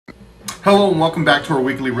Hello and welcome back to our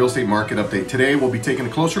weekly real estate market update. Today we'll be taking a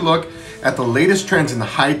closer look at the latest trends in the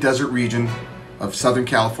high desert region of Southern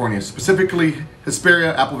California, specifically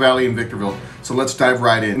Hesperia, Apple Valley, and Victorville. So let's dive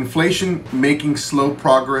right in. Inflation making slow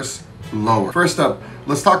progress lower. First up,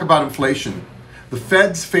 let's talk about inflation. The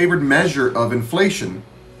Fed's favored measure of inflation,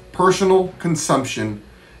 personal consumption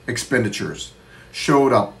expenditures,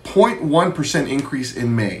 showed a 0.1% increase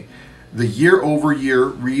in May. The year-over-year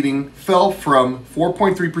reading fell from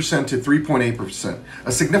 4.3% to 3.8%,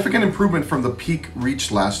 a significant improvement from the peak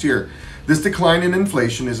reached last year. This decline in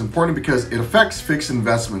inflation is important because it affects fixed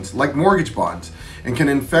investments like mortgage bonds and can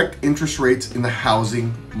affect interest rates in the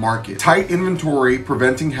housing market. Tight inventory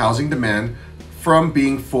preventing housing demand from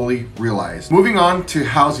being fully realized. Moving on to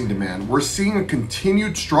housing demand, we're seeing a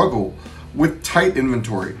continued struggle with tight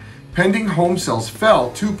inventory. Pending home sales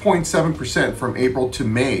fell 2.7% from April to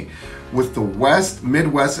May, with the West,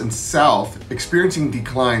 Midwest, and South experiencing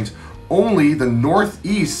declines. Only the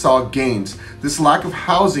Northeast saw gains. This lack of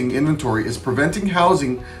housing inventory is preventing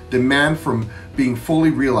housing demand from being fully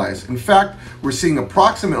realized. In fact, we're seeing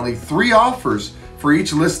approximately 3 offers for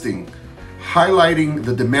each listing, highlighting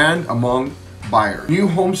the demand among buyers. New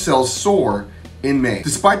home sales soar in May.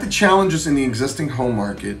 Despite the challenges in the existing home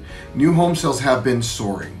market, new home sales have been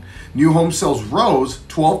soaring. New home sales rose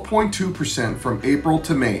 12.2% from April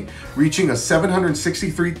to May, reaching a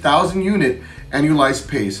 763,000 unit annualized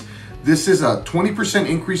pace. This is a 20%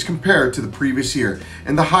 increase compared to the previous year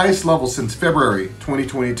and the highest level since February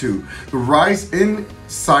 2022. The rise in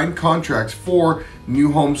signed contracts for new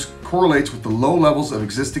homes correlates with the low levels of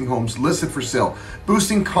existing homes listed for sale,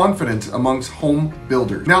 boosting confidence amongst home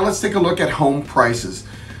builders. Now let's take a look at home prices.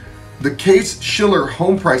 The Case-Shiller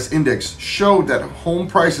Home Price Index showed that home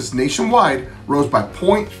prices nationwide rose by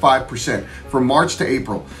 0.5% from March to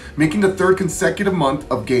April, making the third consecutive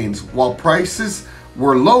month of gains. While prices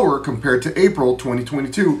were lower compared to April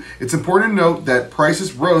 2022, it's important to note that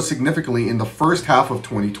prices rose significantly in the first half of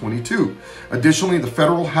 2022. Additionally, the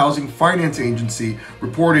Federal Housing Finance Agency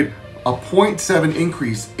reported a 0.7%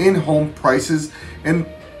 increase in home prices and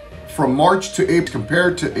from March to April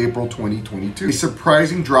compared to April 2022. A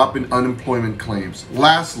surprising drop in unemployment claims.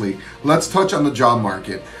 Lastly, let's touch on the job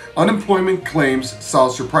market. Unemployment claims saw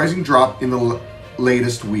a surprising drop in the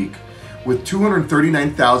latest week, with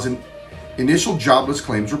 239,000 initial jobless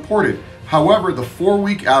claims reported. However, the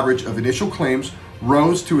 4-week average of initial claims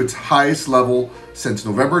rose to its highest level since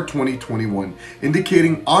November 2021,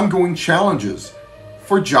 indicating ongoing challenges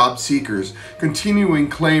for job seekers. Continuing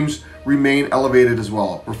claims remain elevated as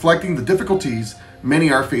well, reflecting the difficulties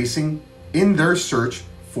many are facing in their search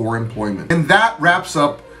for employment. And that wraps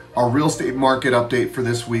up our real estate market update for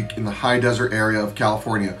this week in the high desert area of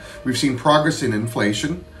California. We've seen progress in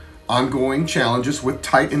inflation, ongoing challenges with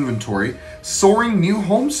tight inventory, soaring new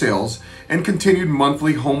home sales, and continued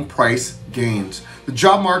monthly home price gains. The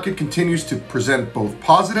job market continues to present both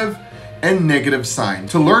positive and negative signs.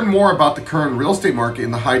 To learn more about the current real estate market in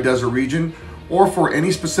the high desert region, or for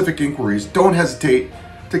any specific inquiries, don't hesitate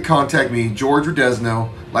to contact me, Jorge Rodezno,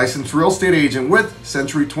 licensed real estate agent with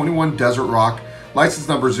Century 21 Desert Rock, license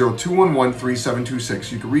number 02113726.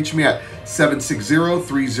 You can reach me at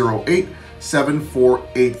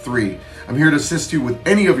 760-308-7483. I'm here to assist you with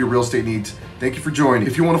any of your real estate needs. Thank you for joining.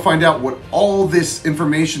 If you want to find out what all this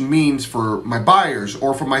information means for my buyers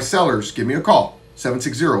or for my sellers, give me a call,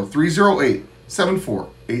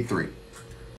 760-308-7483.